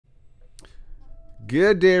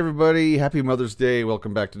Good day, everybody. Happy Mother's Day.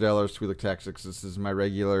 Welcome back to Dallas Tweelik Tactics. This is my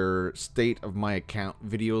regular state of my account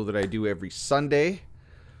video that I do every Sunday.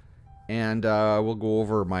 And we'll go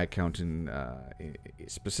over my account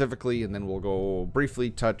specifically, and then we'll go briefly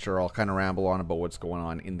touch, or I'll kind of ramble on about what's going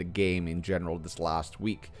on in the game in general this last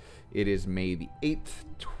week. It is May the 8th,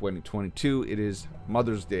 2022. It is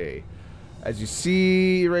Mother's Day. As you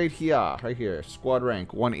see right here, squad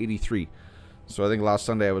rank 183. So I think last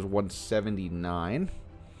Sunday I was 179.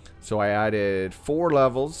 So I added 4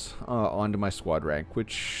 levels onto my squad rank,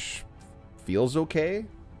 which feels okay.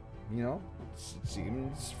 You know, it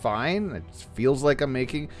seems fine. It feels like I'm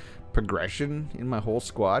making progression in my whole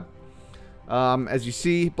squad. As you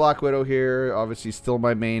see, Black Widow here, obviously still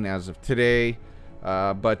my main as of today.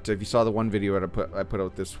 But if you saw the one video that I put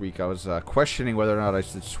out this week, I was questioning whether or not I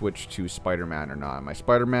should switch to Spider-Man or not. My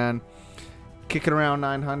Spider-Man kicking around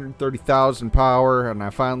 930,000 power, and I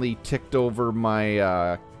finally ticked over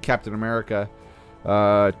my Captain America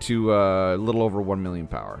to a little over 1 million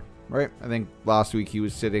power. Right? I think last week he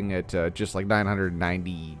was sitting at just like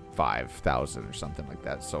 995,000 or something like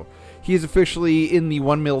that. So he's officially in the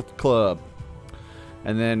 1 mil club.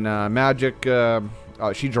 And then Magik,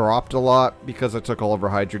 she dropped a lot because I took all of her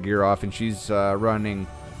Hydra gear off, and she's running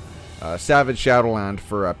Savage Shadowland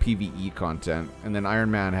for PvE content. And then Iron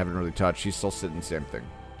Man I haven't really touched. She's still sitting the same thing,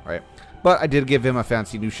 right? But I did give him a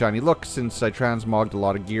fancy new shiny look since I transmogged a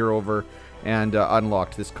lot of gear over and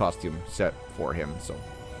unlocked this costume set for him. So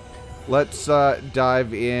let's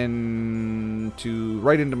dive right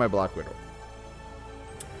into my Black Widow.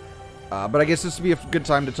 But I guess this would be a good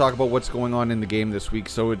time to talk about what's going on in the game this week.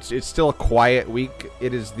 So it's still a quiet week.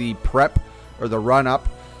 It is the prep, or the run-up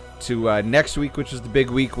to next week, which is the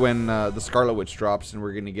big week when the Scarlet Witch drops, and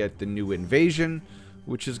we're going to get the new invasion,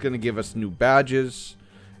 which is going to give us new badges,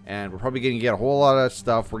 and we're probably going to get a whole lot of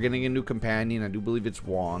stuff. We're getting a new companion. I do believe it's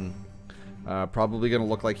Wong. Probably going to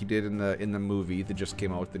look like he did in the movie that just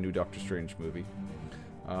came out, the new Doctor Strange movie.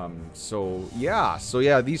 So yeah,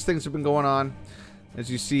 these things have been going on. As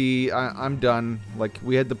you see, I'm done. Like,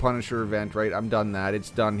 we had the Punisher event, right? I'm done that.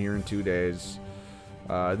 It's done here in 2 days.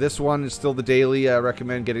 This one is still the daily. I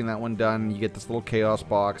recommend getting that one done. You get this little Chaos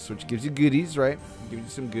box, which gives you goodies, right? Gives you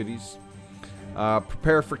some goodies.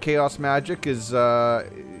 Prepare for Chaos Magic is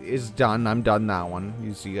done. I'm done that one.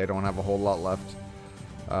 You see, I don't have a whole lot left.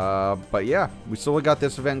 But yeah, we still got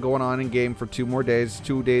this event going on in game for 2 more days.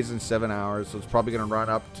 2 days and 7 hours. So it's probably going to run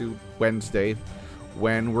up to Wednesday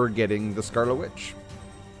when we're getting the Scarlet Witch.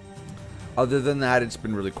 Other than that, it's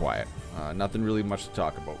been really quiet. Nothing really much to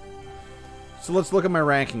talk about. So let's look at my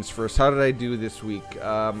rankings first. How did I do this week?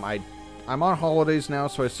 I'm on holidays now,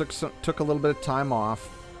 so I took a little bit of time off.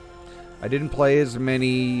 I didn't play as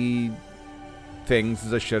many things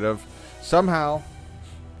as I should have. Somehow,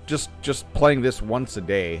 just playing this once a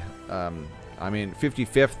day. I mean,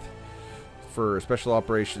 55th for special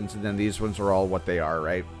operations, and then these ones are all what they are,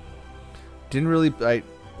 right? Didn't really...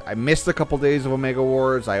 I missed a couple days of Omega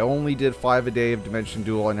Wars. I only did 5 a day of Dimension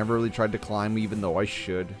Duel. I never really tried to climb, even though I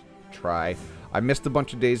should try. I missed a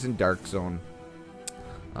bunch of days in Dark Zone.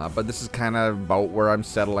 But this is kind of about where I'm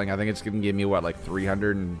settling. I think it's going to give me, what, like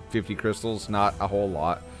 350 crystals? Not a whole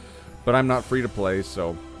lot. But I'm not free to play,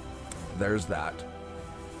 so there's that.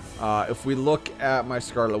 If we look at my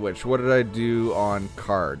Scarlet Witch, what did I do on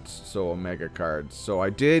cards? So, Omega cards. So, I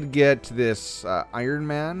did get this Iron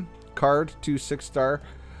Man card to 6-star.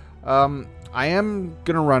 I am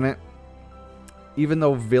gonna run it, even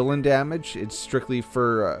though villain damage, it's strictly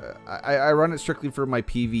for I run it strictly for my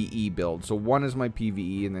PvE build. So 1 is my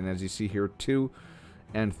PvE, and then as you see here, 2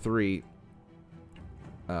 and 3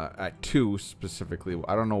 at 2 specifically.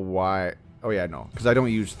 I don't know why. Oh yeah, no, because I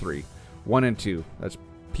don't use 3. 1 and 2, that's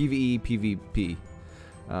PvE, PvP.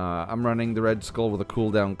 I'm running the Red Skull with a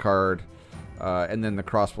cooldown card, and then the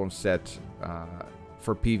crossbone set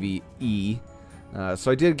for PvE.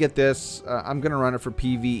 So I did get this. I'm going to run it for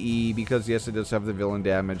PvE because, yes, it does have the villain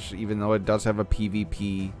damage, even though it does have a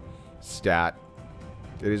PvP stat.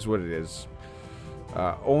 It is what it is.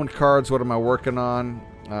 Owned cards, what am I working on?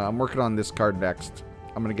 I'm working on this card next.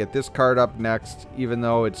 I'm going to get this card up next, even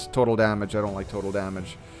though it's total damage. I don't like total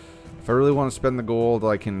damage. If I really want to spend the gold,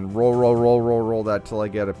 I can roll that till I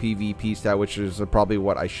get a PvP stat, which is probably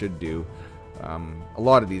what I should do. A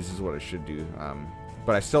lot of these is what I should do.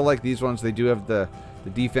 But I still like these ones. They do have the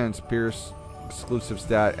defense pierce exclusive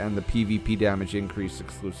stat and the PvP damage increase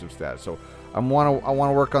exclusive stat. So I want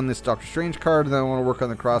to work on this Doctor Strange card, and then I want to work on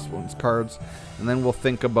the Crossbones cards, and then we'll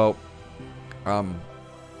think about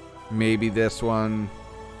maybe this one,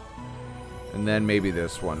 and then maybe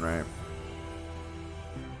this one, right?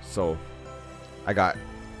 So I got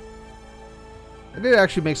I did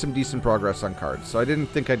actually make some decent progress on cards. So I didn't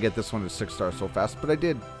think I'd get this one to 6 stars so fast, but I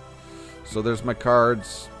did. So there's my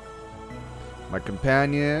cards. My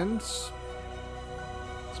companions.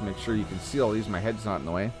 Let's make sure you can see all these. My head's not in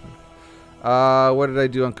the way. What did I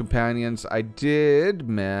do on companions? I did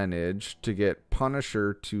manage to get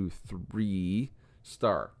Punisher to 3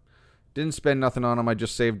 star. Didn't spend nothing on him. I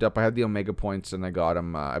just saved up. I had the Omega points and I got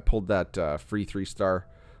him. I pulled that free 3 star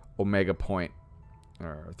Omega point.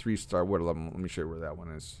 Or 3 star. Let me show you where that one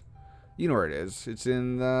is. You know where it is. It's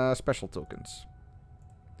in the special tokens.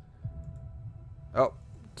 Oh,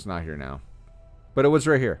 it's not here now. But it was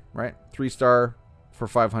right here, right? 3 star for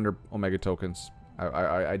 500 Omega tokens.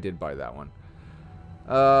 I did buy that one.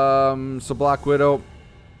 So Black Widow.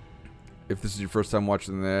 If this is your first time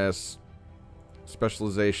watching this,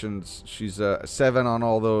 specializations, she's a 7 on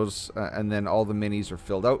all those, and then all the minis are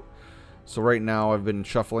filled out. So right now I've been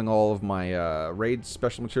shuffling all of my raid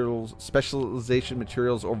specialization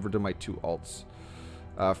materials over to my 2 alts.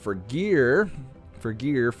 For gear,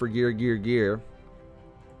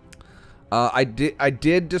 I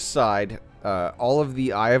did decide all of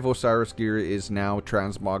the Eye of Osiris gear is now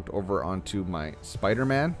transmogged over onto my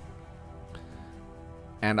Spider-Man.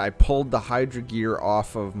 And I pulled the Hydra gear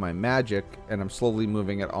off of my Magik, and I'm slowly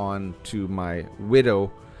moving it on to my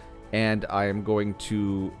Widow. And I am going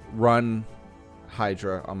to run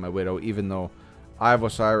Hydra on my Widow, even though Eye of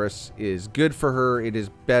Osiris is good for her. It is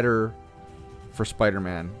better for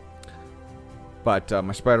Spider-Man. But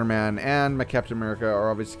my Spider-Man and my Captain America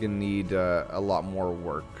are obviously going to need a lot more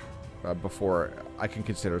work before I can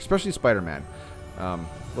consider, especially Spider-Man.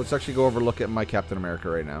 Let's actually go over and look at my Captain America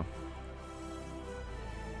right now.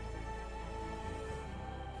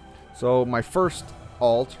 So my first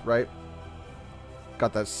alt, right?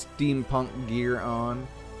 Got that steampunk gear on.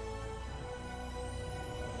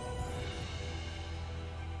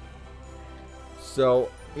 So,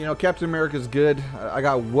 you know, Captain America's good. I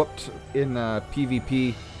got whooped in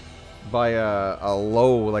PvP by a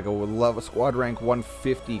low, like a squad rank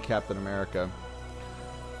 150 Captain America.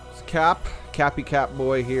 It's Cappy Cap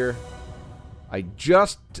boy here. I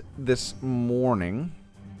just this morning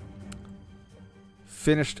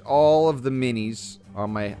finished all of the minis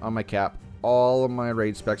on my Cap, all of my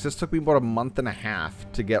raid specs. This took me about a month and a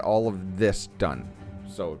half to get all of this done.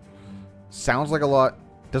 So, sounds like a lot,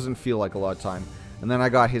 doesn't feel like a lot of time. And then I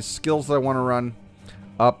got his skills that I want to run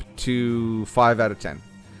up to 5 out of 10.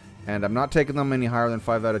 And I'm not taking them any higher than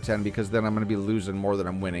 5 out of 10 because then I'm going to be losing more than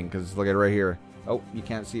I'm winning. Because look at it right here. Oh, you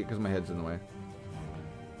can't see it because my head's in the way.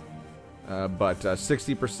 But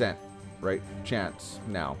 60%, right, chance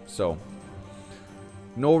now. So,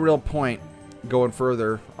 no real point going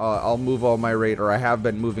further. I'll move all my raid, or I have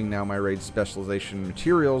been moving now my raid specialization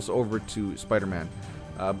materials over to Spider-Man.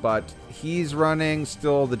 But he's running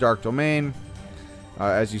still the Dark Domain.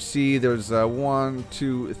 As you see, there's 1,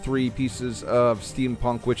 2, 3 pieces of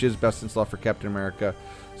steampunk, which is best in slot for Captain America.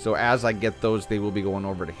 So as I get those, they will be going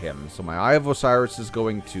over to him. So my Eye of Osiris is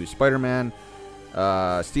going to Spider-Man.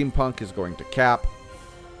 Steampunk is going to Cap.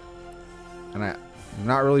 And I'm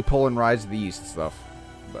not really pulling Rise of the East stuff.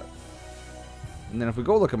 And then if we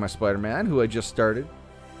go look at my Spider-Man, who I just started.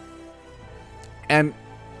 And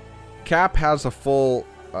Cap has a full...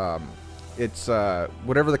 it's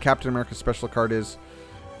whatever the Captain America special card is.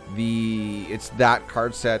 It's that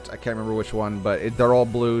card set. I can't remember which one, but they're all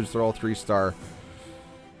blues. They're all 3 star.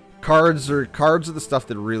 Cards are the stuff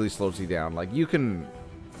that really slows you down. Like you can,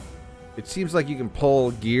 it seems like you can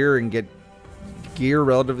pull gear and get gear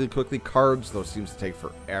relatively quickly. Cards though seems to take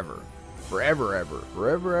forever,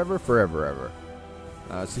 forever.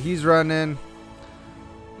 So he's running.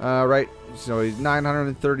 Right, so he's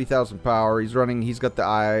 930,000 power. He's running. He's got the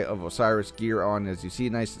Eye of Osiris gear on, as you see,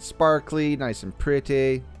 nice and sparkly, nice and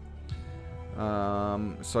pretty.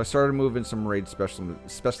 So I started moving some raid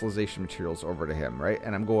specialization materials over to him, right?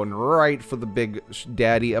 And I'm going right for the big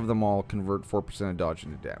daddy of them all. Convert 4% of dodge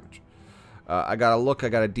into damage. I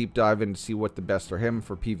gotta deep dive in to see what the best are him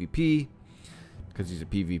for PvP, because he's a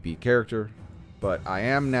PvP character. But I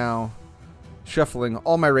am now shuffling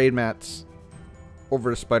all my raid mats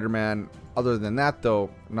over to Spider-Man. Other than that,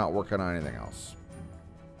 though, I'm not working on anything else.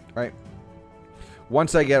 Right?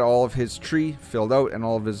 Once I get all of his tree filled out and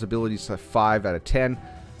all of his abilities to 5 out of 10,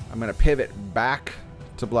 I'm going to pivot back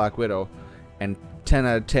to Black Widow and 10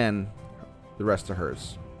 out of 10 the rest of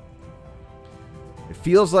hers. It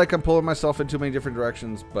feels like I'm pulling myself in too many different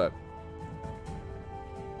directions, but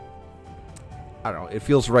I don't know. It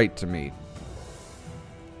feels right to me.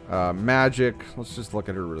 Magik, let's just look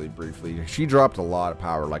at her really briefly. She dropped a lot of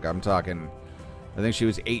power. Like I'm talking, I think she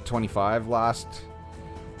was 825 last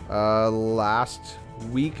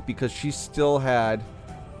week because she still had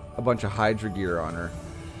a bunch of Hydra gear on her.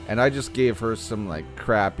 And I just gave her some, like,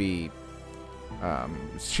 crappy...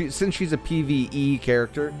 since she's a PvE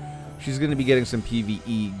character, she's going to be getting some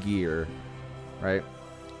PvE gear, right?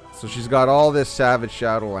 So she's got all this Savage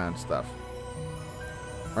Shadowland stuff.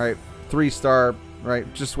 Right? 3-star,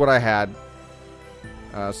 right? Just what I had.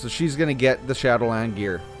 So she's going to get the Shadowland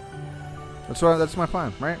gear. That's my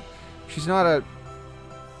plan, right? She's not a...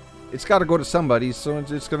 It's got to go to somebody, so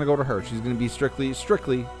it's going to go to her. She's going to be strictly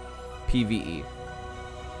PvE.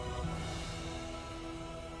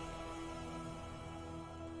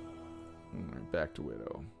 Alright, back to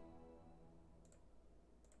Widow.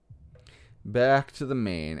 Back to the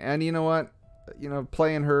main. And you know what? You know,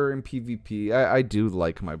 playing her in PvP, I do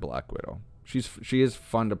like my Black Widow. She is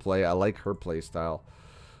fun to play. I like her play style.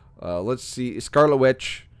 Let's see. Scarlet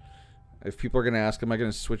Witch. If people are going to ask, am I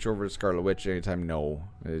going to switch over to Scarlet Witch anytime? No.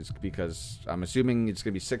 It's because I'm assuming it's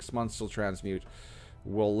going to be 6 months till transmute.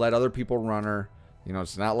 We'll let other people run her. You know,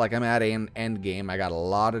 it's not like I'm at end game. I got a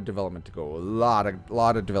lot of development to go. A lot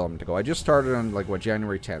of development to go. I just started on, like, what,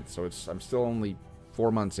 January 10th. So I'm still only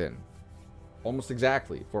 4 months in. Almost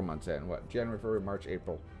exactly 4 months in. What? January, February, March,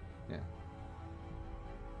 April. Yeah.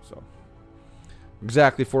 So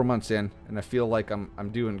exactly 4 months in, and I feel like I'm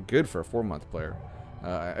doing good for a 4-month player.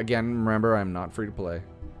 Again, remember, I'm not free to play.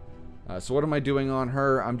 So what am I doing on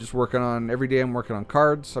her? I'm just working on, every day I'm working on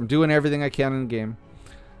cards. I'm doing everything I can in the game.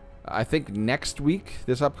 I think next week,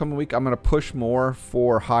 this upcoming week, I'm going to push more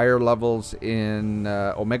for higher levels in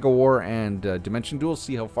Omega War and Dimension Duel,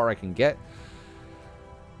 see how far I can get.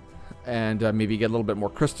 And maybe get a little bit more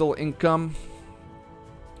crystal income.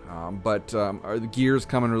 But the gear's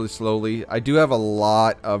coming really slowly. I do have a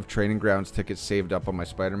lot of Training Grounds tickets saved up on my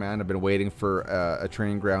Spider-Man. I've been waiting for a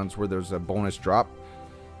Training Grounds where there's a bonus drop.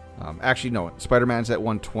 Actually, no. Spider-Man's at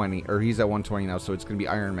 120. Or he's at 120 now, so it's going to be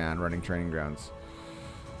Iron Man running Training Grounds.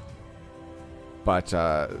 But,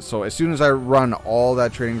 so as soon as I run all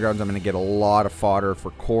that Training Grounds, I'm going to get a lot of fodder for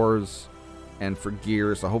cores and for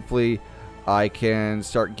gear. So hopefully I can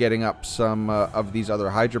start getting up some of these other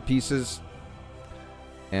Hydra pieces.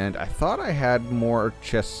 And I thought I had more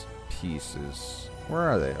chess pieces. Where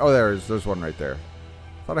are they? Oh, there's one right there.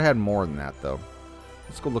 I thought I had more than that, though.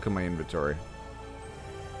 Let's go look at my inventory.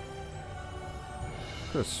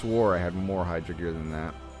 I could have swore I had more Hydra gear than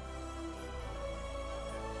that.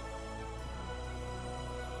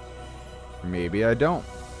 Maybe I don't.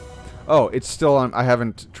 Oh, it's still on. I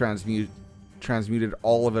haven't transmuted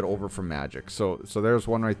all of it over from Magik. So there's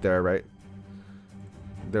one right there, right?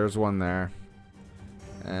 There's one there.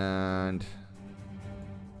 And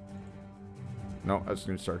no, that's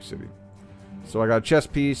New Stark City. So I got a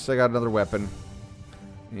chest piece, I got another weapon,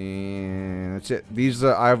 and that's it. These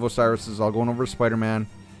Eye of Osiris is all going over to Spider-Man.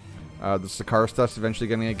 The Sakaar stuff's eventually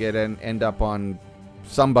going to end up on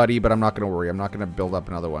somebody, but I'm not going to worry. I'm not going to build up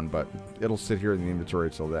another one, but it'll sit here in the inventory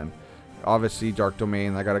until then. Obviously, Dark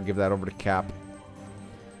Domain, I got to give that over to Cap.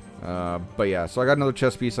 But yeah, so I got another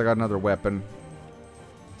chest piece, I got another weapon.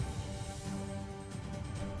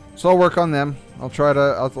 So I'll work on them. I'll try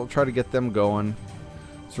to get them going.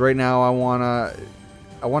 So right now I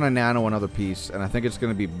wanna nano another piece, and I think it's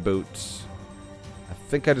gonna be boots. I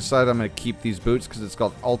think I decided I'm gonna keep these boots because it's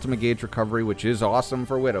called Ultimate Gauge Recovery, which is awesome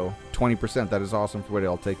for Widow. 20%, that is awesome for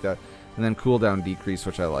Widow. I'll take that. And then cooldown decrease,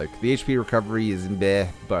 which I like. The HP recovery is bleh,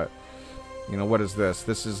 but you know what is this?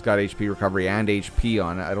 This has got HP recovery and HP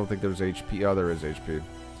on it. I don't think there's HP. Oh, there is HP.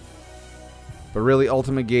 But really,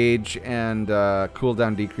 Ultimate Gauge and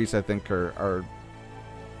cooldown decrease, I think, are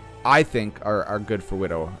good for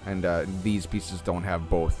Widow. And these pieces don't have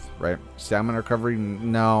both, right? Stamina recovery,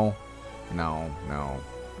 no, I don't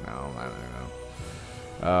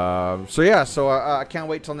know. So yeah, I can't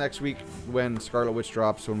wait till next week when Scarlet Witch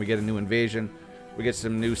drops, when we get a new invasion, we get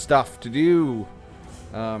some new stuff to do.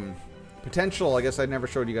 Potential. I guess I never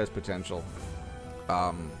showed you guys potential.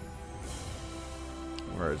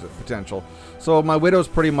 Where is it? Potential. So my Widow's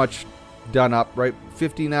pretty much done up, right?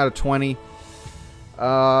 15 out of 20.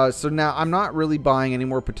 So now I'm not really buying any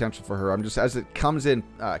more potential for her. I'm just, as it comes in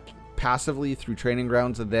passively through Training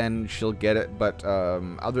Grounds, and then she'll get it. But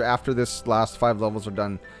after this last 5 levels are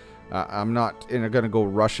done, I'm not going to go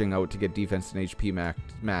rushing out to get defense and HP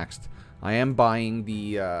maxed. I am buying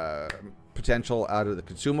the potential out of the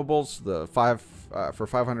consumables, the 5 for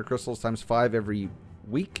 500 crystals times 5 every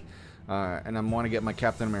week. And I want to get my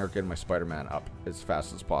Captain America and my Spider-Man up as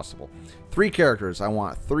fast as possible. 3 characters. I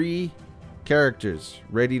want 3 characters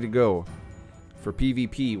ready to go for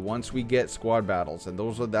PvP once we get squad battles, and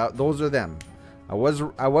those are them. I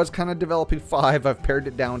was kind of developing 5. I've pared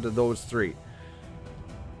it down to those 3.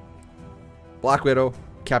 Black Widow,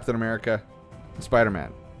 Captain America, and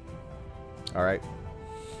Spider-Man. All right.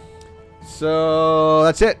 So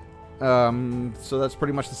that's it. So that's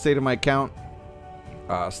pretty much the state of my account.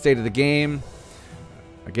 State of the game.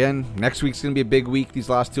 Again, next week's going to be a big week. These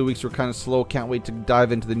last 2 weeks were kind of slow. Can't wait to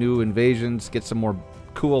dive into the new invasions. Get some more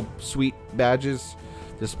cool, sweet badges.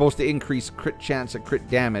 They're supposed to increase crit chance at crit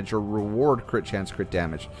damage, or reward crit chance crit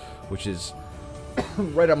damage, which is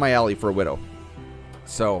right up my alley for a Widow.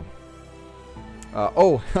 So,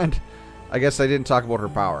 oh, and I guess I didn't talk about her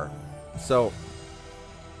power. So,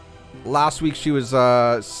 last week she was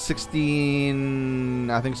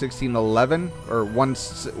 16, I think 1611, or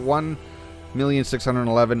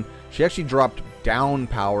 1,611,000. She actually dropped down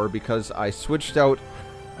power because I switched out.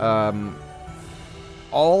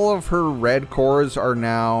 All of her red cores are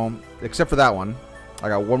now, except for that one, I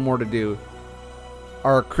got one more to do,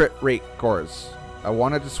 are crit rate cores. I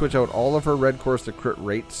wanted to switch out all of her red cores to crit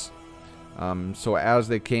rates. So as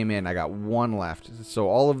they came in, I got one left. So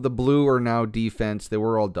all of the blue are now defense. They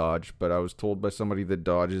were all dodge, but I was told by somebody that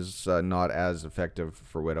dodge is not as effective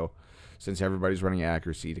for Widow, since everybody's running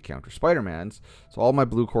accuracy to counter Spider-Man's. So all my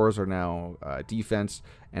blue cores are now defense,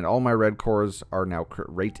 and all my red cores are now crit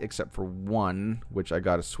rate, except for one, which I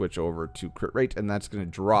got to switch over to crit rate, and that's going to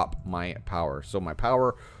drop my power. So my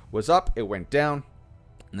power was up, it went down,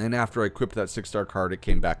 and then after I equipped that 6-star card, it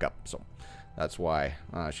came back up. So that's why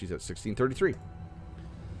she's at 1633.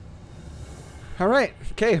 All right.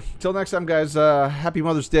 Okay. Till next time, guys. Happy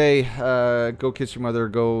Mother's Day. Go kiss your mother.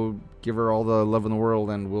 Go give her all the love in the world,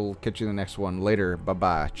 and we'll catch you in the next one later.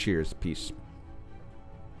 Bye-bye. Cheers. Peace.